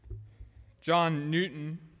John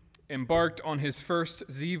Newton embarked on his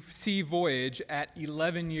first sea voyage at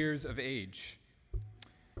 11 years of age.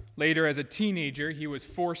 Later, as a teenager, he was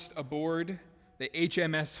forced aboard the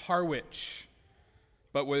HMS Harwich,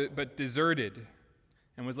 but deserted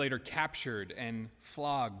and was later captured and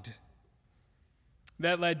flogged.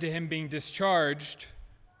 That led to him being discharged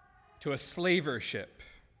to a slaver ship.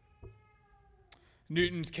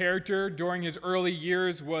 Newton's character during his early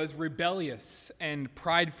years was rebellious and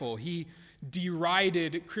prideful. He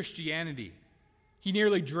derided Christianity. He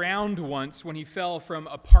nearly drowned once when he fell from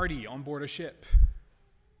a party on board a ship.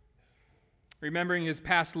 Remembering his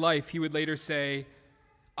past life, he would later say,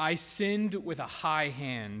 "I sinned with a high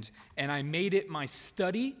hand, and I made it my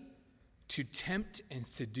study to tempt and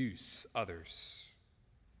seduce others."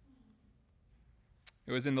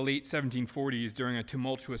 It was in the late 1740s, during a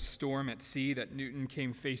tumultuous storm at sea, that Newton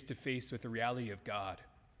came face to face with the reality of God.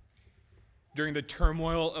 During the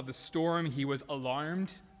turmoil of the storm, he was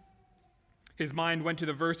alarmed. His mind went to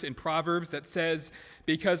the verse in Proverbs that says,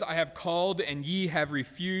 "Because I have called and ye have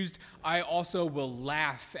refused, I also will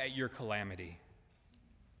laugh at your calamity."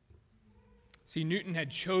 See, Newton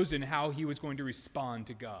had chosen how he was going to respond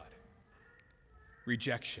to God.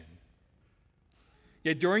 Rejection.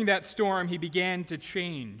 Yet during that storm, he began to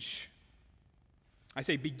change. I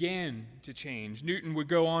say began to change. Newton would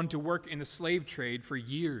go on to work in the slave trade for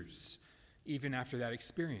years, even after that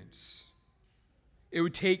experience. It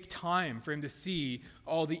would take time for him to see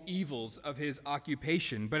all the evils of his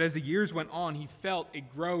occupation, but as the years went on, he felt a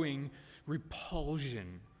growing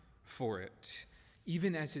repulsion for it,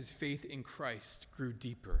 even as his faith in Christ grew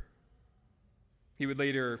deeper. He would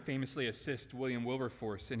later famously assist William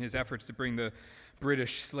Wilberforce in his efforts to bring the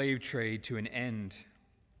British slave trade to an end.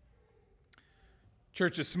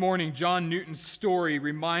 Church, this morning, John Newton's story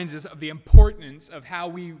reminds us of the importance of how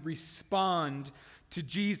we respond to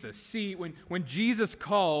Jesus. See, when Jesus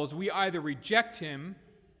calls, we either reject him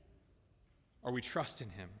or we trust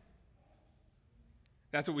in him.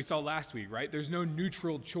 That's what we saw last week, right? There's no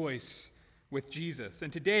neutral choice with Jesus.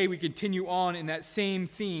 And today we continue on in that same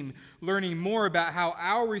theme, learning more about how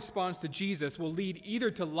our response to Jesus will lead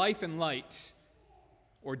either to life and light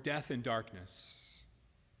or death and darkness.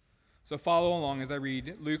 So follow along as I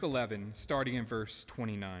read Luke 11, starting in verse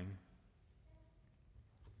 29.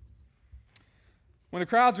 When the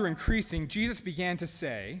crowds were increasing, Jesus began to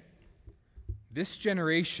say, "This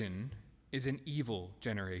generation is an evil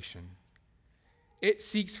generation. It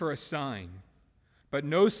seeks for a sign, but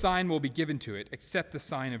no sign will be given to it except the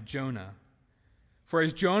sign of Jonah. For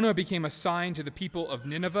as Jonah became a sign to the people of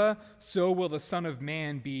Nineveh, so will the Son of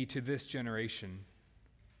Man be to this generation.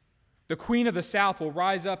 The queen of the south will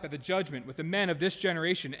rise up at the judgment with the men of this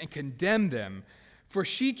generation and condemn them, for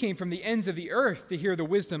she came from the ends of the earth to hear the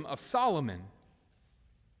wisdom of Solomon.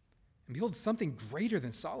 And behold, something greater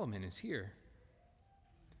than Solomon is here.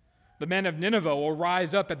 The men of Nineveh will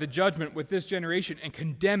rise up at the judgment with this generation and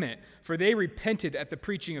condemn it, for they repented at the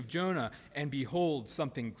preaching of Jonah, and behold,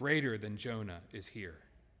 something greater than Jonah is here.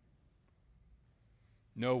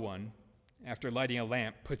 No one, after lighting a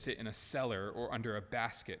lamp, puts it in a cellar or under a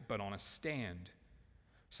basket, but on a stand,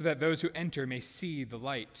 so that those who enter may see the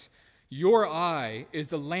light. Your eye is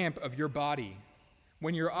the lamp of your body.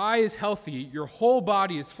 When your eye is healthy, your whole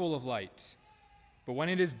body is full of light. But when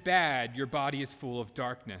it is bad, your body is full of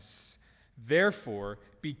darkness. Therefore,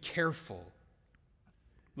 be careful,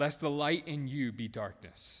 lest the light in you be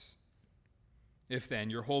darkness. If then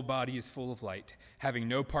your whole body is full of light, having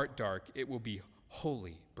no part dark, it will be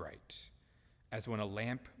wholly bright, as when a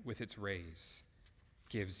lamp with its rays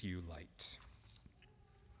gives you light."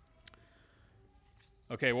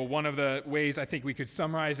 Okay, well, one of the ways I think we could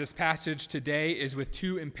summarize this passage today is with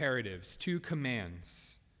two imperatives, two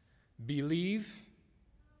commands. Believe,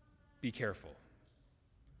 be careful.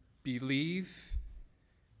 Believe,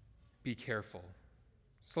 be careful.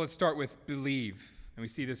 So let's start with believe, and we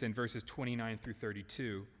see this in verses 29 through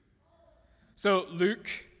 32. So Luke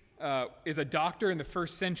is a doctor in the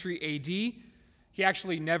 1st century AD. He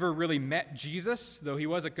actually never really met Jesus, though he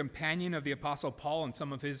was a companion of the Apostle Paul in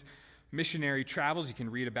some of his missionary travels. You can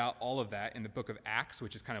read about all of that in the book of Acts,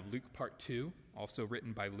 which is kind of Luke part 2, also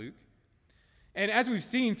written by Luke. And as we've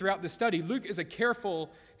seen throughout the study, Luke is a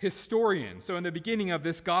careful historian. So in the beginning of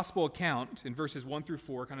this gospel account, in verses 1 through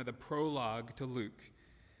 4, kind of the prologue to Luke,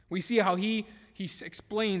 we see how he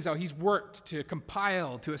explains how he's worked to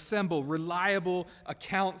compile, to assemble reliable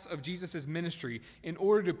accounts of Jesus' ministry in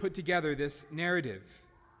order to put together this narrative.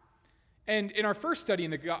 And in our first study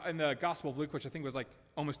in the Gospel of Luke, which I think was like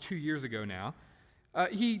almost 2 years ago now,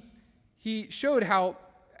 he showed how,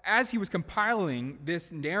 as he was compiling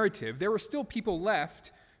this narrative, there were still people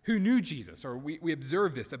left who knew Jesus, or we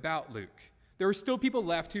observe this about Luke. There were still people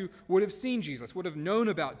left who would have seen Jesus, would have known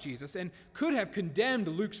about Jesus, and could have condemned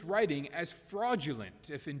Luke's writing as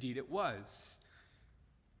fraudulent, if indeed it was.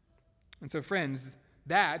 And so, friends,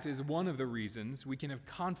 that is one of the reasons we can have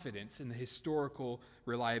confidence in the historical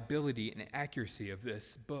reliability and accuracy of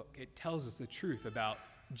this book. It tells us the truth about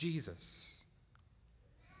Jesus.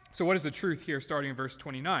 So what is the truth here starting in verse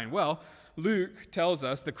 29? Well, Luke tells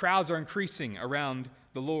us the crowds are increasing around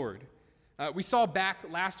the Lord. We saw back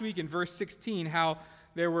last week in verse 16 how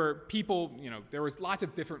there were people, there was lots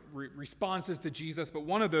of different responses to Jesus, but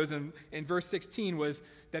one of those in verse 16 was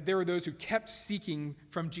that there were those who kept seeking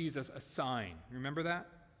from Jesus a sign. Remember that?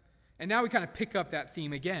 And now we kind of pick up that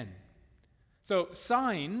theme again. So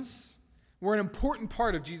signs were an important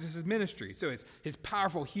part of Jesus' ministry. So his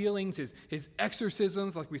powerful healings, his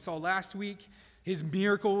exorcisms like we saw last week, his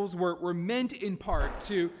miracles were meant in part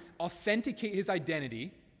to authenticate his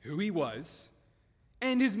identity, who he was,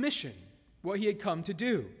 and his mission, what he had come to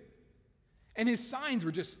do. And his signs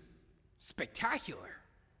were just spectacular.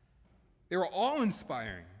 They were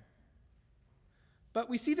awe-inspiring. But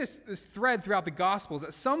we see this thread throughout the Gospels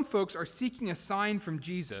that some folks are seeking a sign from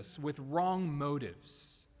Jesus with wrong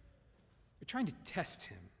motives. They're trying to test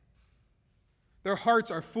him. Their hearts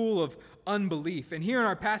are full of unbelief. And here in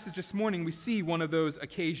our passage this morning, we see one of those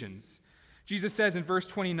occasions. Jesus says in verse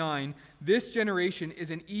 29, "This generation is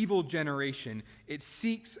an evil generation. It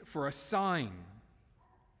seeks for a sign."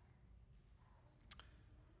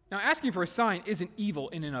 Now, asking for a sign isn't evil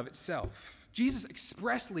in and of itself. Jesus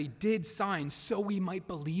expressly did signs so we might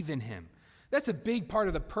believe in him. That's a big part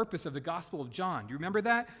of the purpose of the Gospel of John. Do you remember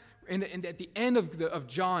that? And at the end of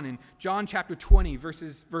John, in John chapter 20,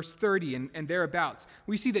 verse 30 and thereabouts,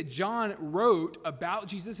 we see that John wrote about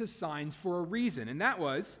Jesus' signs for a reason, and that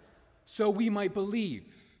was so we might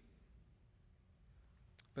believe.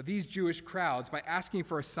 But these Jewish crowds, by asking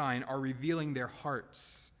for a sign, are revealing their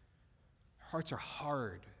hearts. Their hearts are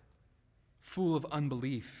hard, full of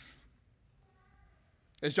unbelief.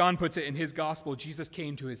 As John puts it in his gospel, Jesus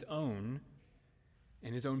came to his own,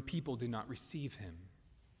 and his own people did not receive him.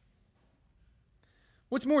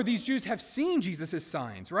 What's more, these Jews have seen Jesus'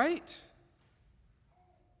 signs, right?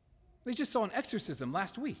 They just saw an exorcism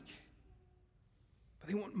last week. But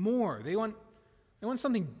they want more. They want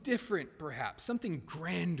something different, perhaps, something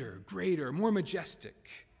grander, greater, more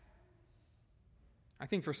majestic. I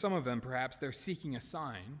think for some of them, perhaps, they're seeking a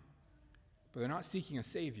sign, but they're not seeking a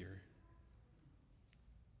Savior.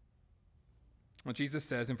 Well, Jesus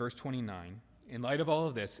says in verse 29, in light of all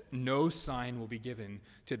of this, no sign will be given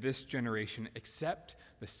to this generation except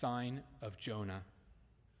the sign of Jonah.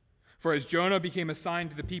 For as Jonah became a sign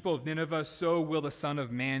to the people of Nineveh, so will the Son of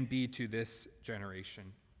Man be to this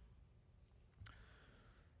generation.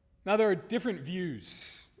 Now, there are different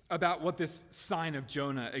views about what this sign of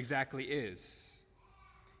Jonah exactly is.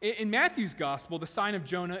 In Matthew's gospel, the sign of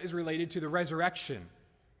Jonah is related to the resurrection.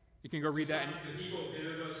 You can go read that. The people of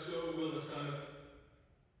Nineveh, so will the Son of...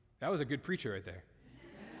 That was a good preacher right there.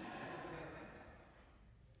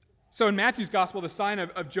 So in Matthew's gospel, the sign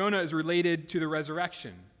of Jonah is related to the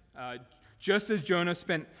resurrection. Just as Jonah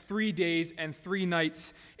spent 3 days and 3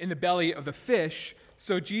 nights in the belly of the fish,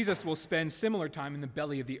 so Jesus will spend similar time in the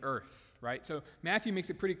belly of the earth, right? So Matthew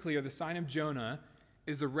makes it pretty clear the sign of Jonah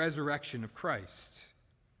is the resurrection of Christ.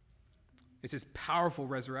 It's his powerful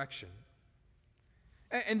resurrection.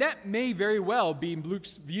 And that may very well be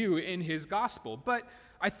Luke's view in his gospel, but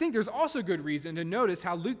I think there's also good reason to notice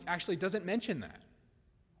how Luke actually doesn't mention that.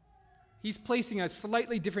 He's placing a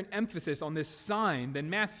slightly different emphasis on this sign than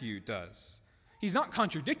Matthew does. He's not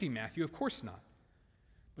contradicting Matthew, of course not.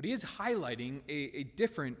 But he is highlighting a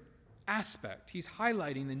different aspect. He's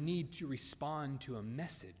highlighting the need to respond to a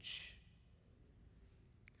message.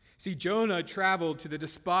 See, Jonah traveled to the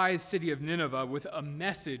despised city of Nineveh with a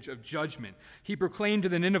message of judgment. He proclaimed to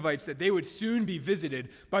the Ninevites that they would soon be visited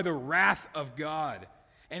by the wrath of God.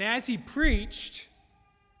 And as he preached,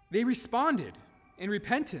 they responded in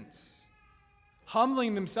repentance,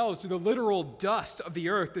 humbling themselves to the literal dust of the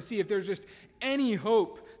earth to see if there's just any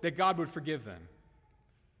hope that God would forgive them.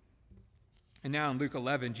 And now in Luke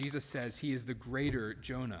 11, Jesus says he is the greater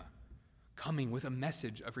Jonah, coming with a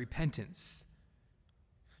message of repentance.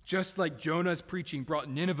 Just like Jonah's preaching brought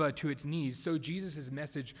Nineveh to its knees, so Jesus'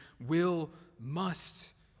 message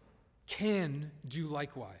can do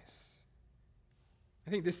likewise. I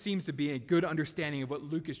think this seems to be a good understanding of what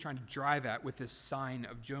Luke is trying to drive at with this sign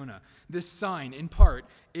of Jonah. This sign, in part,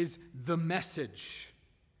 is the message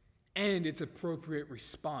and its appropriate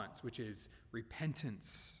response, which is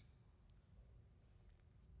repentance.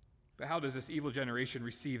 But how does this evil generation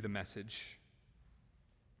receive the message?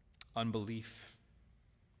 unbelief,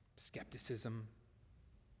 skepticism,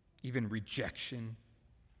 even rejection.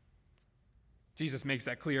 Jesus makes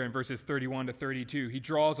that clear in verses 31 to 32. He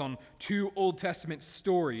draws on two Old Testament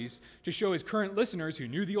stories to show his current listeners who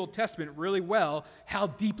knew the Old Testament really well how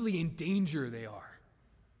deeply in danger they are.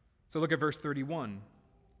 So look at verse 31.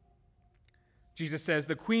 Jesus says,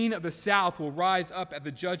 "The queen of the south will rise up at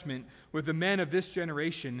the judgment with the men of this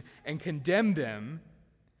generation and condemn them,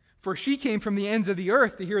 for she came from the ends of the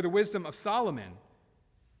earth to hear the wisdom of Solomon.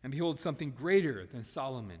 And behold, something greater than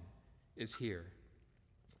Solomon is here."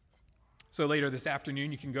 So later this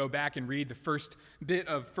afternoon, you can go back and read the first bit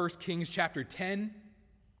of 1 Kings chapter 10.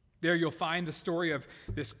 There you'll find the story of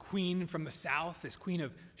this queen from the south, this queen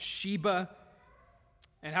of Sheba,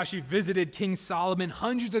 and how she visited King Solomon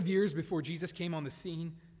hundreds of years before Jesus came on the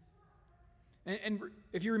scene. And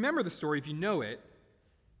if you remember the story, if you know it,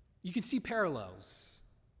 you can see parallels.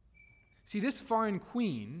 See, this foreign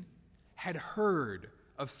queen had heard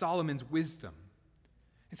of Solomon's wisdom.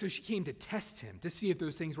 And so she came to test him, to see if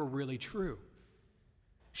those things were really true.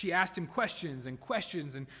 She asked him questions and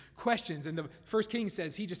questions and questions, and the first king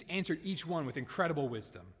says he just answered each one with incredible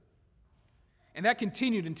wisdom. And that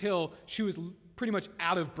continued until she was pretty much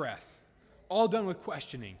out of breath, all done with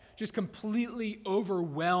questioning, just completely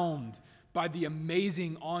overwhelmed by the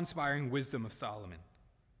amazing, awe-inspiring wisdom of Solomon.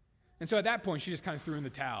 And so at that point, she just kind of threw in the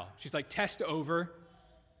towel. She's like, "Test over.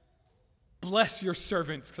 Bless your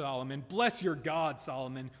servant, Solomon. Bless your God,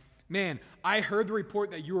 Solomon. Man, I heard the report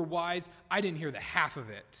that you were wise. I didn't hear the half of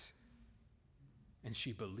it." And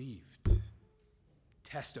she believed.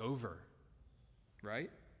 Test over,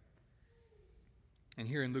 right? And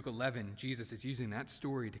here in Luke 11, Jesus is using that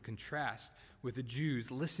story to contrast with the Jews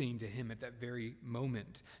listening to him at that very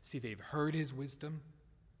moment. See, they've heard his wisdom.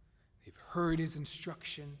 They've heard his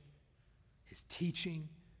instruction, his teaching,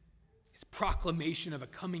 his proclamation of a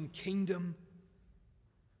coming kingdom.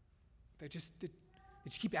 They just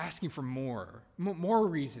keep asking for more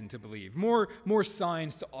reason to believe, more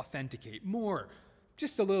signs to authenticate,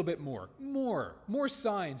 just a little bit more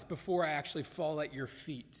signs before I actually fall at your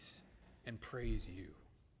feet and praise you.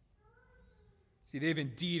 See, they've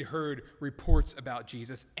indeed heard reports about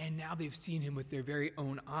Jesus, and now they've seen him with their very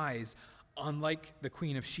own eyes. Unlike the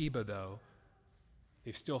Queen of Sheba, though,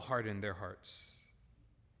 they've still hardened their hearts.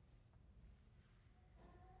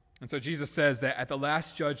 And so Jesus says that at the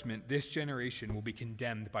last judgment, this generation will be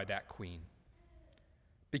condemned by that queen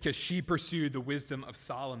because she pursued the wisdom of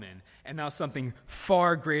Solomon, and now something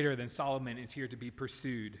far greater than Solomon is here to be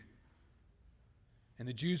pursued. And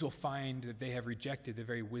the Jews will find that they have rejected the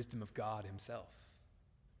very wisdom of God himself.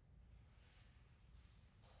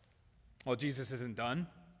 Well, Jesus isn't done.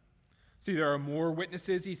 See, there are more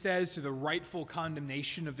witnesses, he says, to the rightful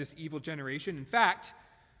condemnation of this evil generation. In fact,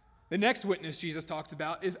 the next witness Jesus talks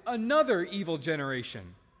about is another evil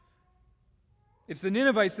generation. It's the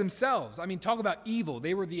Ninevites themselves. I mean, talk about evil.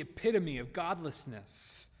 They were the epitome of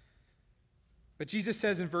godlessness. But Jesus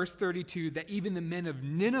says in verse 32 that even the men of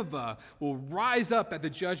Nineveh will rise up at the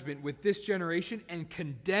judgment with this generation and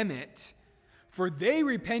condemn it, for they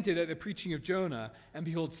repented at the preaching of Jonah, and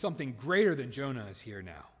behold, something greater than Jonah is here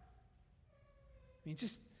now. I mean,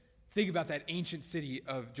 just think about that ancient city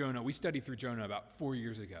of Jonah. We studied through Jonah about 4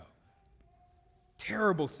 years ago.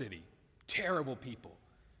 Terrible city, terrible people.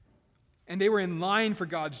 And they were in line for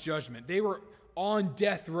God's judgment. They were on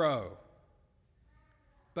death row.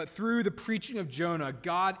 But through the preaching of Jonah,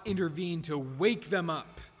 God intervened to wake them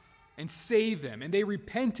up and save them. And they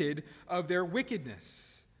repented of their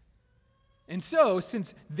wickedness. And so,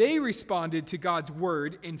 since they responded to God's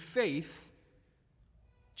word in faith,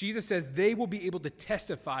 Jesus says they will be able to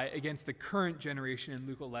testify against the current generation in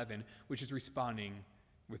Luke 11, which is responding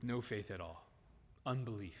with no faith at all.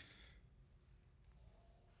 Unbelief.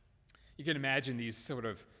 You can imagine these sort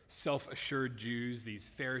of self-assured Jews, these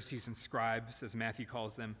Pharisees and scribes, as Matthew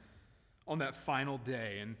calls them, on that final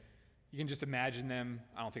day. And you can just imagine them,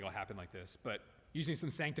 I don't think it'll happen like this, but using some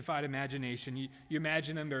sanctified imagination, you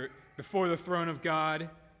imagine them, they're before the throne of God.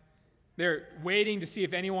 They're waiting to see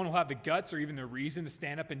if anyone will have the guts or even the reason to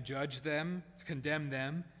stand up and judge them, to condemn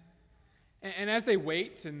them. And as they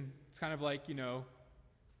wait, and it's kind of like,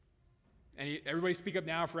 everybody speak up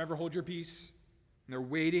now, forever hold your peace. And they're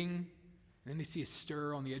waiting, and then they see a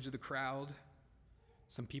stir on the edge of the crowd.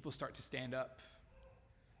 Some people start to stand up,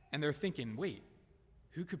 and they're thinking, wait,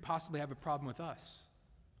 who could possibly have a problem with us?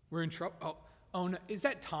 We're in trouble. Oh no, is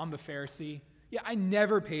that Tom the Pharisee? Yeah, I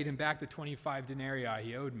never paid him back the 25 denarii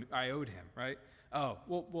I owed him, right? Oh,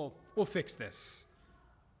 we'll fix this.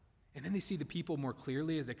 And then they see the people more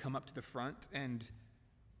clearly as they come up to the front, and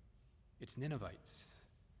it's Ninevites.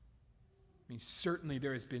 I mean, certainly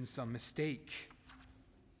there has been some mistake.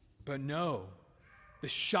 But no, the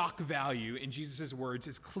shock value in Jesus' words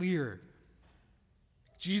is clear.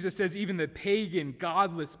 Jesus says even the pagan,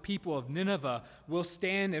 godless people of Nineveh will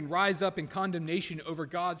stand and rise up in condemnation over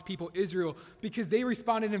God's people, Israel, because they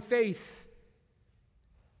responded in faith.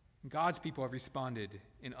 God's people have responded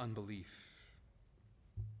in unbelief.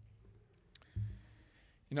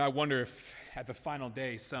 You know, I wonder if at the final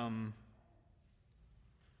day, some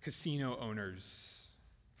casino owners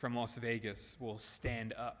from Las Vegas will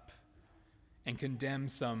stand up and condemn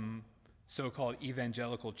some so-called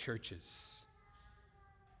evangelical churches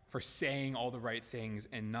for saying all the right things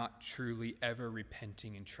and not truly ever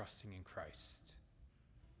repenting and trusting in Christ.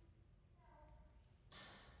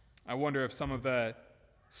 I wonder if some of the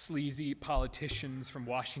sleazy politicians from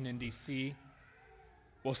Washington, D.C.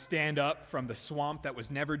 will stand up from the swamp that was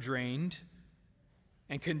never drained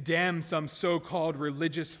and condemn some so-called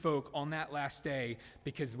religious folk on that last day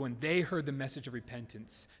because when they heard the message of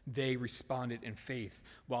repentance, they responded in faith,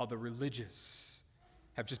 while the religious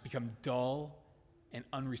have just become dull and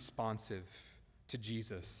unresponsive to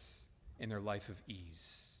Jesus in their life of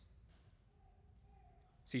ease.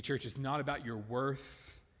 See, church, it's not about your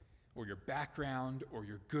worth or your background or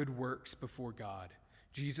your good works before God.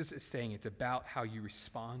 Jesus is saying it's about how you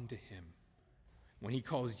respond to him when he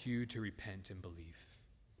calls you to repent and believe.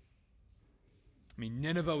 I mean,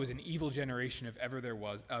 Nineveh was an evil generation if ever there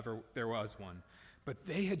was one, but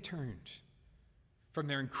they had turned from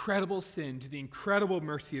their incredible sin to the incredible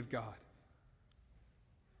mercy of God.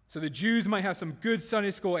 So the Jews might have some good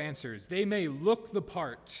Sunday school answers. They may look the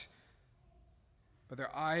part, but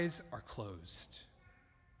their eyes are closed,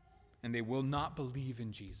 and they will not believe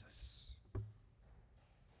in Jesus.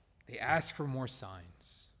 They ask for more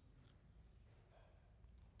signs.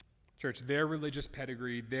 Church, their religious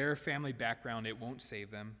pedigree, their family background, it won't save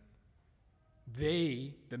them.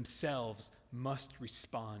 They themselves must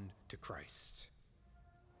respond to Christ.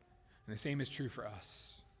 And the same is true for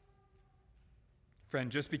us. Friend,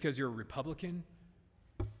 just because you're a Republican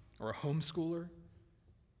or a homeschooler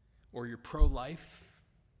or you're pro-life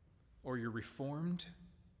or you're reformed,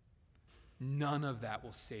 none of that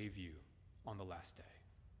will save you on the last day.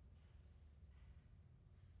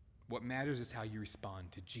 What matters is how you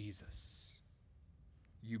respond to Jesus.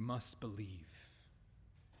 You must believe.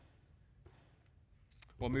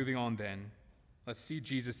 Well, moving on then, let's see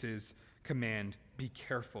Jesus' command, be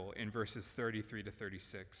careful, in verses 33 to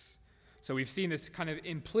 36. So we've seen this kind of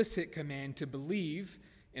implicit command to believe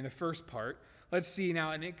in the first part. Let's see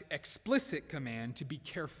now an explicit command to be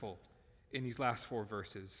careful in these last 4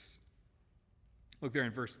 verses. Look there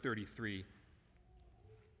in verse 33.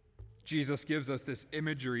 Jesus gives us this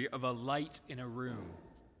imagery of a light in a room.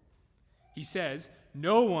 He says,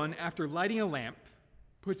 no one, after lighting a lamp,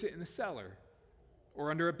 puts it in the cellar or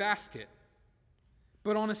under a basket,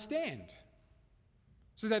 but on a stand,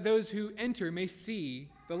 so that those who enter may see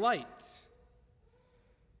the light.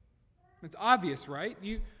 It's obvious, right?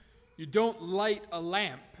 You don't light a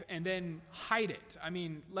lamp and then hide it. I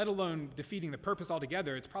mean, let alone defeating the purpose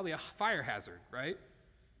altogether. It's probably a fire hazard, right?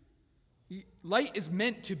 Light is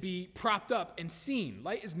meant to be propped up and seen.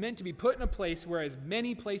 Light is meant to be put in a place where as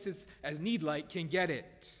many places as need light can get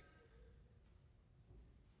it.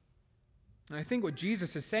 And I think what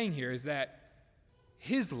Jesus is saying here is that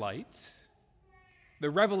his light, the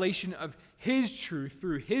revelation of his truth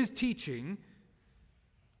through his teaching,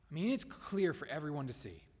 I mean, it's clear for everyone to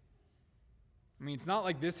see. I mean, it's not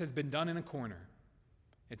like this has been done in a corner.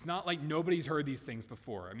 It's not like nobody's heard these things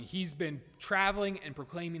before. I mean, he's been traveling and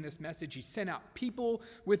proclaiming this message. He sent out people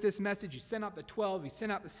with this message. He sent out the 12. He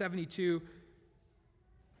sent out the 72.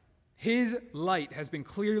 His light has been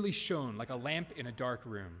clearly shown like a lamp in a dark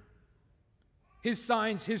room. His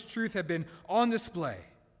signs, his truth have been on display.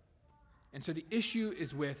 And so the issue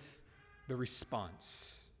is with the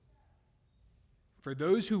response. For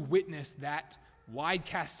those who witness that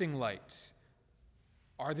wide-casting light,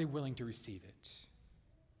 are they willing to receive it?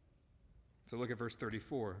 So look at verse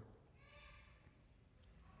 34.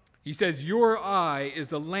 He says, your eye is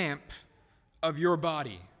the lamp of your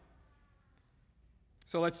body.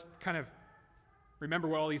 So let's kind of remember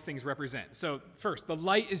what all these things represent. So first, the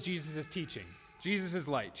light is Jesus' teaching, Jesus'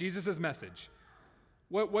 light, Jesus' message.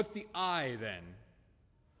 What's the eye then?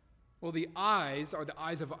 Well, the eyes are the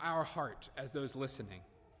eyes of our heart as those listening.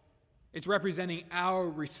 It's representing our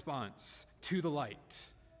response to the light,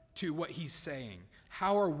 to what he's saying.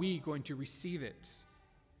 How are we going to receive it?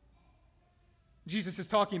 Jesus is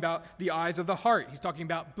talking about the eyes of the heart. He's talking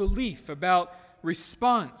about belief, about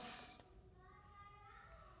response.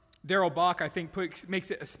 Darrell Bach, I think,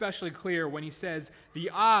 makes it especially clear when he says,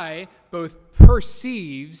 the eye both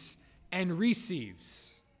perceives and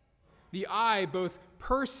receives. The eye both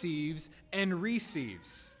perceives and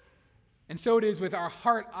receives. And so it is with our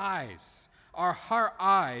heart eyes. Our heart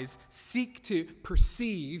eyes seek to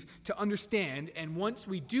perceive, to understand, and once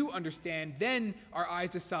we do understand, then our eyes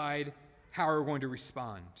decide how we're going to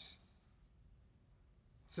respond.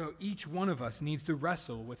 So each one of us needs to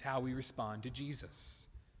wrestle with how we respond to Jesus.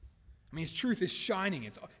 I mean, his truth is shining.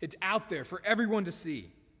 It's out there for everyone to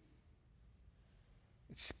see.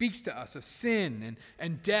 It speaks to us of sin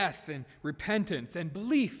and death and repentance and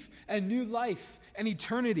belief and new life and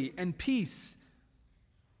eternity and peace.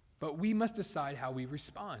 But we must decide how we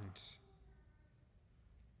respond.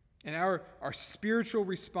 And our spiritual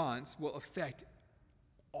response will affect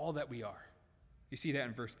all that we are. You see that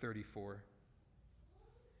in verse 34.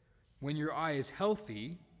 When your eye is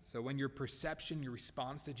healthy, so when your perception, your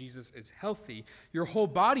response to Jesus is healthy, your whole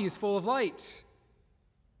body is full of light.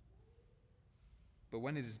 But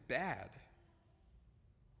when it is bad,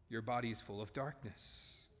 your body is full of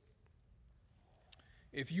darkness.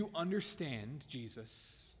 If you understand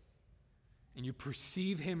Jesus and you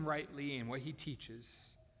perceive him rightly in what he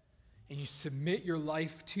teaches, and you submit your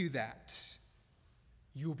life to that,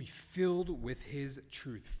 you will be filled with his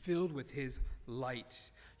truth, filled with his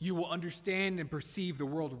light. You will understand and perceive the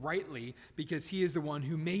world rightly because he is the one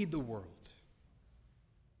who made the world.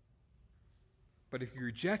 But if you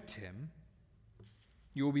reject him,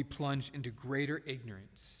 you will be plunged into greater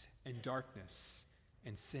ignorance and darkness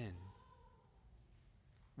and sin.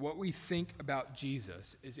 What we think about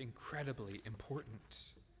Jesus is incredibly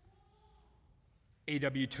important.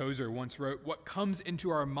 A.W. Tozer once wrote, "What comes into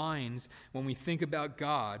our minds when we think about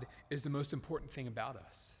God is the most important thing about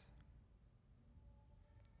us."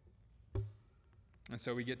 And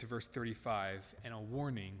so we get to verse 35 and a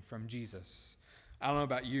warning from Jesus. I don't know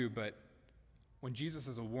about you, but when Jesus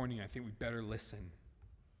is a warning, I think we better listen.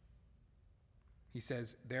 He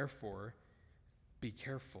says, "Therefore, be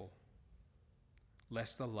careful,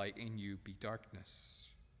 lest the light in you be darkness."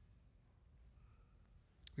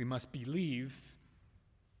 We must believe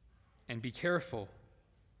and be careful.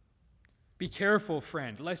 Be careful,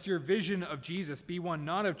 friend, lest your vision of Jesus be one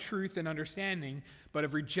not of truth and understanding, but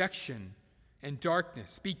of rejection and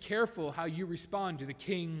darkness. Be careful how you respond to the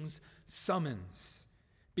king's summons.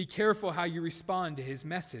 Be careful how you respond to his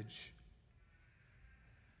message.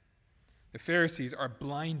 The Pharisees are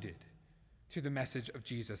blinded to the message of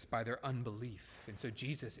Jesus by their unbelief, and so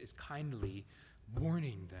Jesus is kindly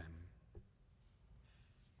warning them.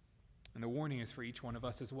 And the warning is for each one of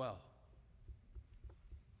us as well.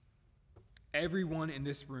 Everyone in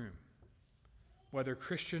this room, whether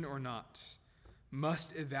Christian or not,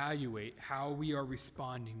 must evaluate how we are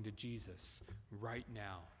responding to Jesus right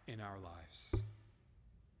now in our lives.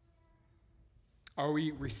 Are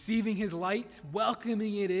we receiving his light,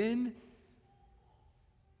 welcoming it in?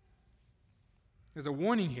 There's a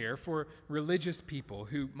warning here for religious people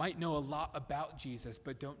who might know a lot about Jesus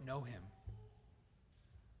but don't know him.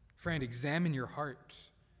 Friend, examine your heart.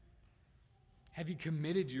 Have you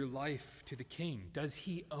committed your life to the King? Does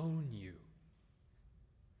he own you?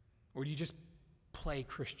 Or do you just play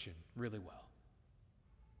Christian really well?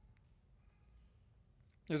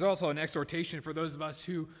 There's also an exhortation for those of us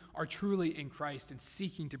who are truly in Christ and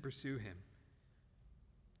seeking to pursue him.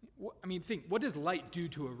 Think, what does light do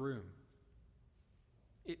to a room?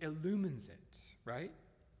 It illumines it, right?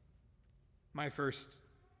 My first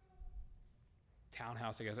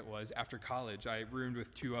townhouse, I guess it was, after college, I roomed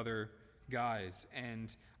with two other guys,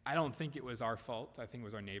 and I don't think it was our fault. I think it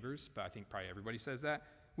was our neighbors, but I think probably everybody says that.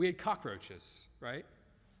 We had cockroaches, right?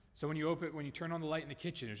 So when you turn on the light in the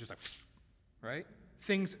kitchen, it's just like, right?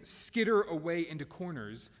 Things skitter away into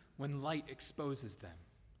corners when light exposes them.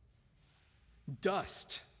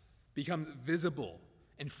 Dust becomes visible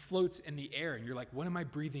and floats in the air, and you're like, what am I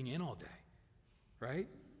breathing in all day, right?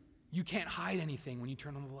 You can't hide anything when you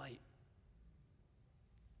turn on the light.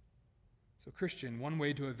 So Christian, one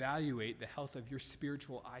way to evaluate the health of your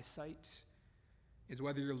spiritual eyesight is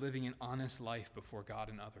whether you're living an honest life before God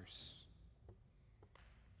and others.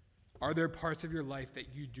 Are there parts of your life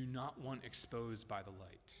that you do not want exposed by the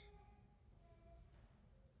light?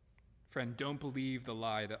 Friend, don't believe the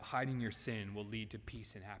lie that hiding your sin will lead to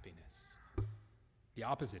peace and happiness. The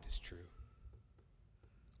opposite is true.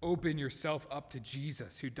 Open yourself up to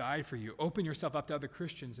Jesus who died for you. Open yourself up to other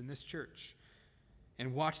Christians in this church.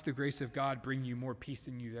 And watch the grace of God bring you more peace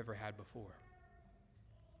than you've ever had before.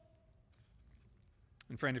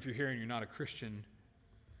 And friend, if you're here and you're not a Christian,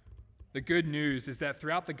 the good news is that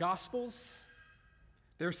throughout the Gospels,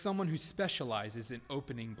 there's someone who specializes in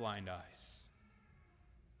opening blind eyes,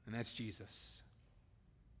 and that's Jesus.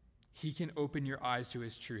 He can open your eyes to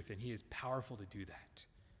his truth, and he is powerful to do that.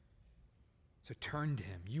 So turn to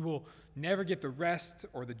him. You will never get the rest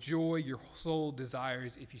or the joy your soul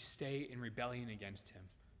desires if you stay in rebellion against him.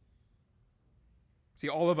 See,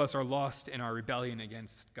 all of us are lost in our rebellion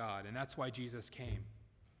against God, and that's why Jesus came.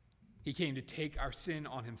 He came to take our sin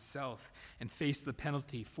on himself and face the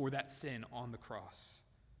penalty for that sin on the cross.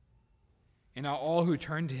 And now all who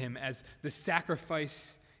turn to him as the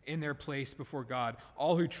sacrifice in their place before God,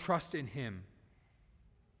 all who trust in him,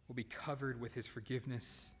 will be covered with his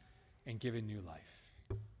forgiveness and given new life.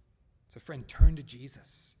 So friend, turn to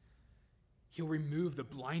Jesus. He'll remove the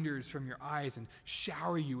blinders from your eyes and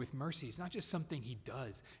shower you with mercy. It's not just something he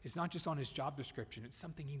does. It's not just on his job description. It's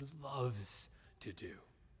something he loves to do.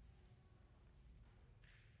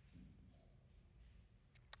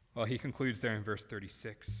 Well, he concludes there in verse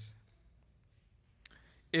 36.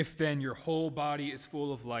 If then your whole body is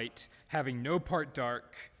full of light, having no part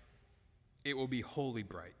dark, it will be wholly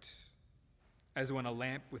bright, as when a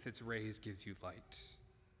lamp with its rays gives you light.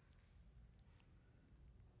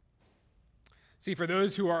 See, for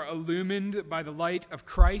those who are illumined by the light of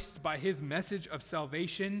Christ, by his message of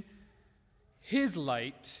salvation, his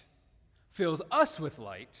light fills us with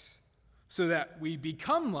light so that we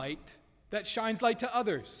become light that shines light to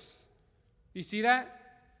others. You see that?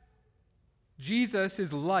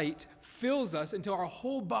 Jesus' light fills us until our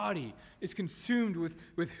whole body is consumed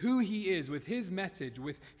with who he is, with his message,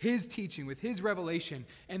 with his teaching, with his revelation.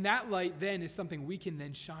 And that light then is something we can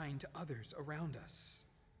then shine to others around us.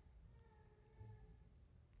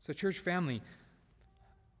 So church family,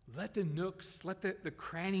 let the nooks, let the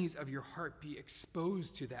crannies of your heart be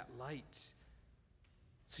exposed to that light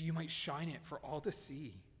so you might shine it for all to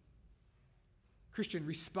see. Christian,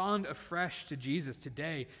 respond afresh to Jesus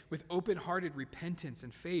today with open-hearted repentance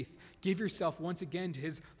and faith. Give yourself once again to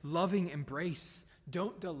his loving embrace.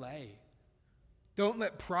 Don't delay. Don't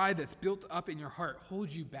let pride that's built up in your heart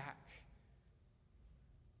hold you back.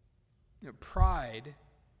 Pride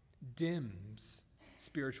dims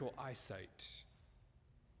spiritual eyesight.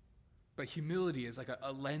 But humility is like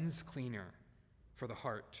a lens cleaner for the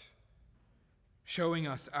heart, showing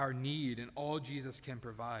us our need and all Jesus can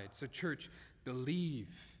provide. So church, believe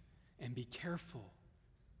and be careful.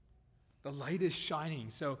 The light is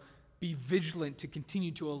shining, so be vigilant to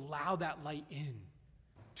continue to allow that light in,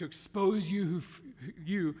 to expose you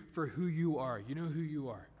for who you are. You know who you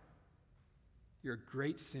are. You're a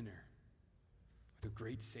great sinner with a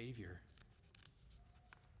great Savior.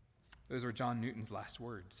 Those were John Newton's last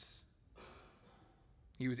words.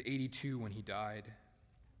 He was 82 when he died.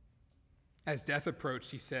 As death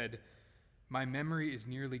approached, he said, "My memory is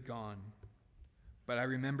nearly gone, but I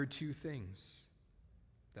remember two things,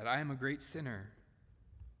 that I am a great sinner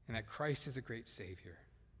and that Christ is a great Savior."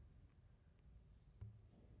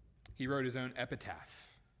 He wrote his own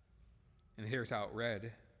epitaph, and here's how it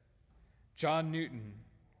read. John Newton,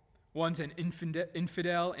 once an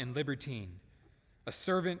infidel and libertine, a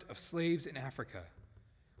servant of slaves in Africa,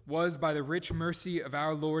 was by the rich mercy of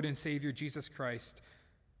our Lord and Savior Jesus Christ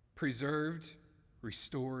preserved,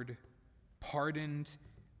 restored, pardoned,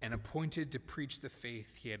 and appointed to preach the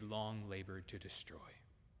faith he had long labored to destroy.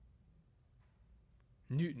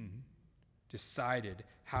 Newton decided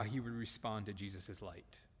how he would respond to Jesus'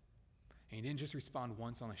 light. And he didn't just respond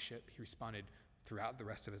once on a ship, he responded throughout the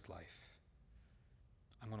rest of his life.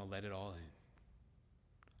 I'm going to let it all in.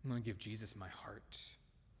 I'm going to give Jesus my heart.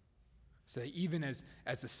 So that even as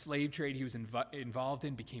the slave trade he was involved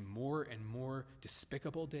in became more and more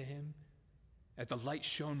despicable to him, as the light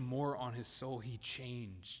shone more on his soul, he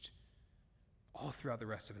changed all throughout the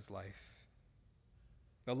rest of his life.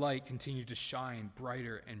 The light continued to shine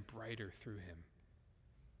brighter and brighter through him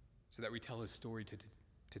so that we tell his story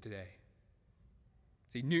to today.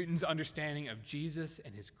 See, Newton's understanding of Jesus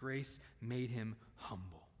and his grace made him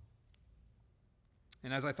humble.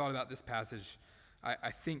 And as I thought about this passage, I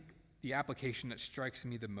think the application that strikes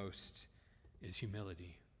me the most is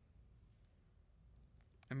humility.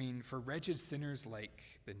 I mean, for wretched sinners like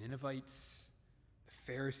the Ninevites, the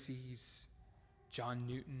Pharisees, John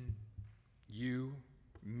Newton, you,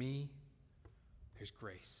 me, there's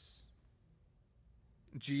grace.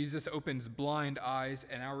 Jesus opens blind eyes,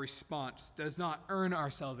 and our response does not earn our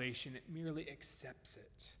salvation. It merely accepts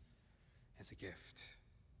it as a gift.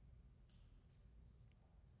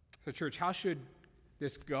 So, church, how should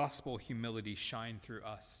this gospel humility shine through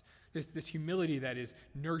us? This humility that is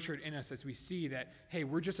nurtured in us as we see that, hey,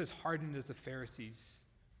 we're just as hardened as the Pharisees.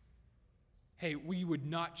 Hey, we would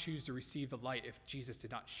not choose to receive the light if Jesus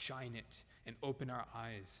did not shine it and open our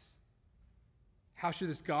eyes. How should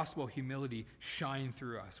this gospel humility shine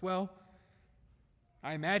through us? Well,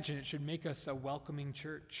 I imagine it should make us a welcoming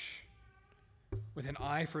church with an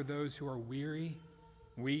eye for those who are weary,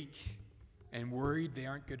 weak, and worried they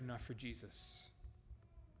aren't good enough for Jesus.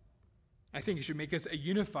 I think it should make us a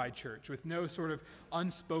unified church with no sort of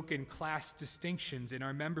unspoken class distinctions in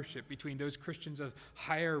our membership between those Christians of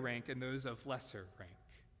higher rank and those of lesser rank.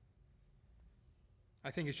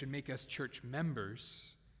 I think it should make us church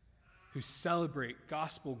members who celebrate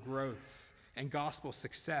gospel growth and gospel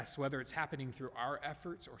success, whether it's happening through our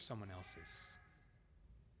efforts or someone else's.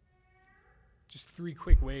 Just 3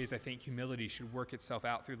 quick ways I think humility should work itself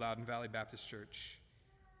out through Loudon Valley Baptist Church.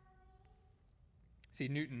 See,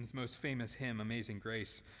 Newton's most famous hymn, Amazing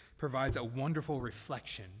Grace, provides a wonderful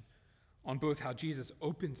reflection on both how Jesus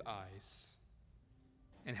opens eyes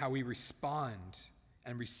and how we respond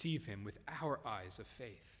and receive him with our eyes of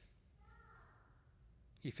faith.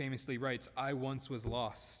 He famously writes, "I once was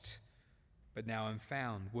lost, but now am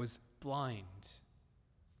found, was blind,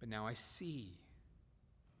 but now I see."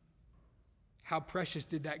 How precious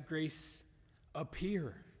did that grace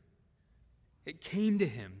appear? It came to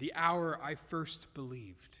him the hour I first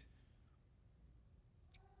believed.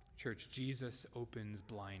 Church, Jesus opens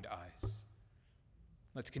blind eyes.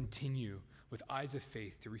 Let's continue with eyes of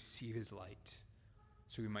faith to receive his light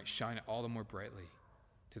so we might shine it all the more brightly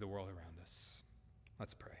to the world around us.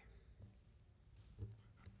 Let's pray.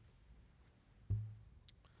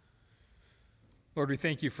 Lord, we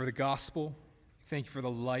thank you for the gospel. Thank you for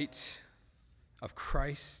the light of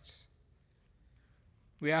Christ.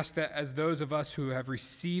 We ask that as those of us who have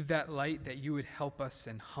received that light, that you would help us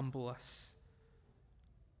and humble us.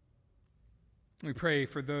 We pray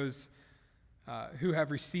for those who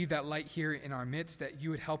have received that light here in our midst, that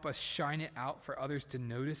you would help us shine it out for others to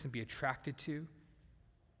notice and be attracted to,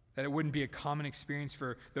 that it wouldn't be a common experience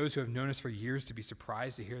for those who have known us for years to be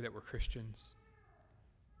surprised to hear that we're Christians.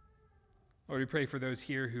 Lord, we pray for those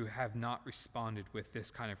here who have not responded with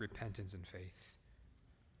this kind of repentance and faith.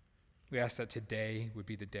 We ask that today would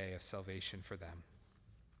be the day of salvation for them.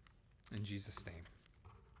 In Jesus' name,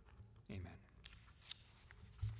 amen.